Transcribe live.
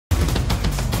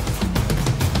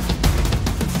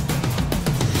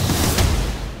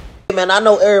Man, I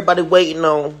know everybody waiting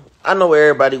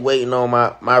on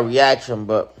my reaction,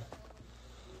 but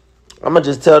I'm gonna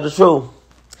just tell the truth.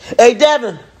 Hey,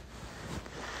 Devin,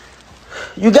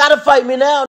 you gotta fight me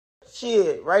now.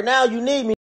 Shit, right now you need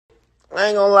me. I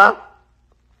ain't gonna lie.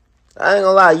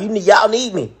 Y'all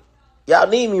need me. Y'all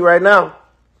need me right now.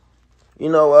 You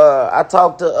know, I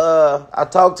talked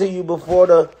to you before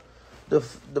the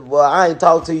well, I ain't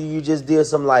talked to you. You just did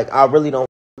some like I really don't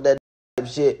that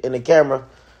shit in the camera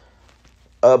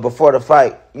before the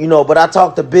fight. You know, but I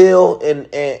talked to Bill and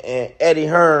Eddie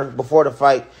Hearn before the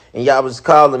fight, and y'all was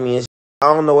calling me and shit.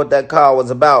 I don't know what that call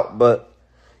was about, but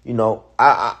you know,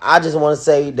 I just want to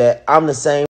say that I'm the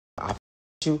same. I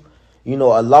you. You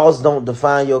know, a loss don't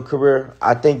define your career.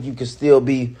 I think you can still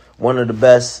be one of the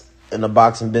best in the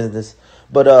boxing business.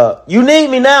 But you need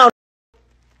me now.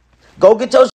 Go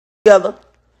get your shit together.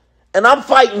 And I'm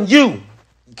fighting you.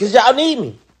 Because y'all need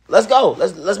me. Let's go.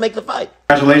 Let's make the fight.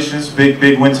 Congratulations.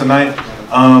 Big win tonight.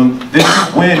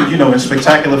 This win, you know, in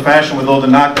spectacular fashion with all the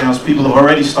knockdowns, people have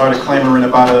already started clamoring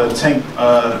about a Tank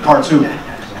Part 2.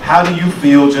 How do you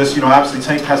feel, just, you know, obviously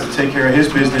Tank has to take care of his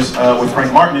business with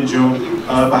Frank Martin in June,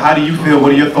 but how do you feel,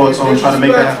 what are your thoughts on trying to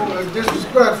make that happen?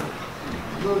 Disrespectful.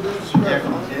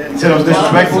 You said it was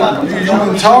disrespectful? You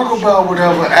can talk about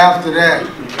whatever after that,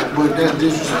 but that's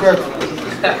disrespectful.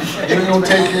 You ain't gonna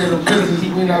take care of the business,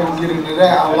 we're not gonna get into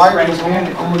that. I like him,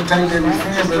 I'm gonna take that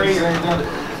defense at the same time.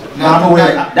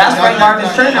 That's Frank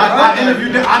Martin's trainer. I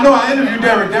interviewed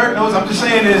Derek. Derek knows. I'm just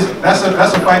saying that's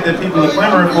a fight that people are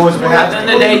clamoring for. At the end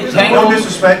of the day, Tank, no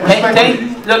disrespect.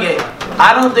 Tank, look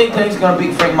I don't think Tank's gonna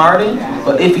beat Frank Martin,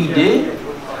 but if he did,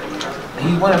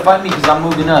 he wouldn't fight me because I'm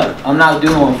moving up. I'm not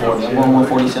doing 140. I'm going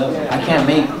 147. I can't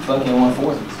make fucking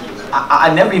 140.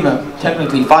 I never even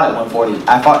technically fought at 140.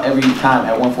 I fought every time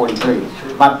at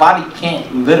 143. My body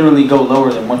can't literally go lower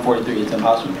than 143. It's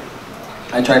impossible.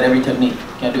 I tried every technique.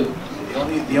 Can't do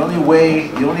it. The only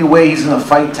way he's gonna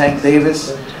fight Tank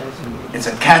Davis, it's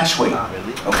a catch weight,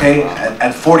 okay?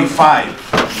 At 45,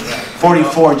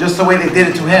 44, just the way they did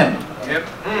it to him. Yep.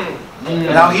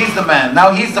 Now he's the man.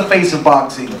 Now he's the face of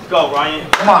boxing. Let's go, Ryan.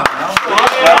 Come on, now.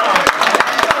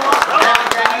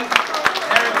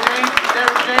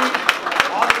 Derek James.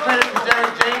 All the credit to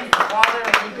Derek James, the father. I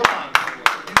mean, come on.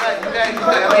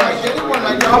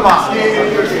 Come on.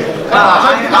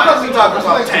 How does he talk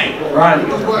about Tank? Ryan,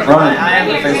 I am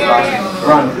the face of boxing.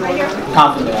 Ryan,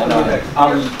 confident, I know that.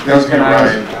 That's good,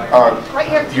 Ryan.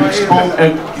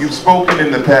 You've spoken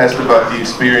in the past about the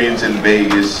experience in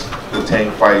Vegas, the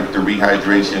Tank fight, the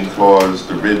rehydration clause,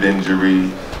 the rib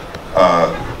injury,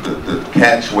 the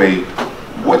catch weight.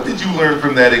 What did you learn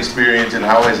from that experience, and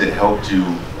how has it helped you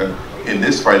in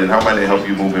this fight, and how might it help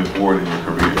you moving forward in your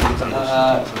career?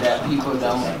 That people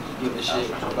don't give a shit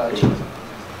about you.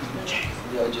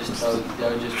 They'll just but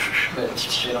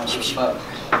they don't give a fuck.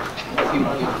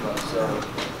 People give a fuck. So,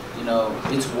 you know,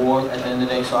 it's war at the end of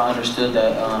the day. So I understood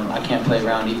that I can't play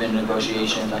around even in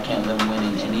negotiations. I can't let them win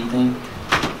in anything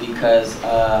because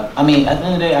I mean, at the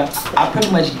end of the day, I pretty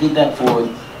much did that for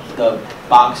the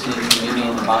boxing community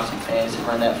and the boxing fans to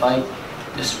run that fight.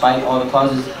 Despite all the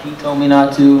clauses, he told me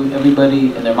not to.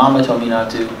 Everybody and their mama told me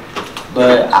not to.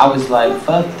 But I was like,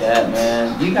 fuck that,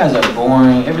 man. You guys are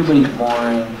boring. Everybody's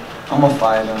boring. I'm gonna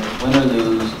fight him, win or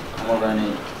lose, I'm gonna run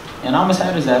it. And I almost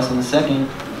had his ass in the second.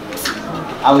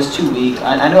 I was too weak.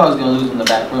 I knew I was gonna lose in the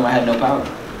back room. I had no power.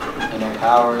 I had no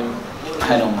power. I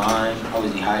had no mind. I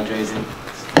was dehydrated.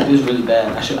 It was really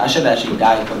bad. I should actually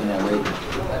die cutting that weight.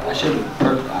 I should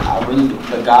have. I really,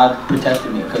 but God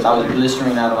protected me because I was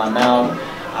blistering out of my mouth.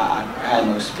 I had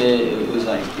no spit. It was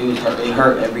like it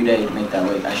hurt every day to make that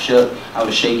weight. I shook. I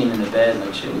was shaking in the bed.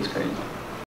 Like shit was crazy.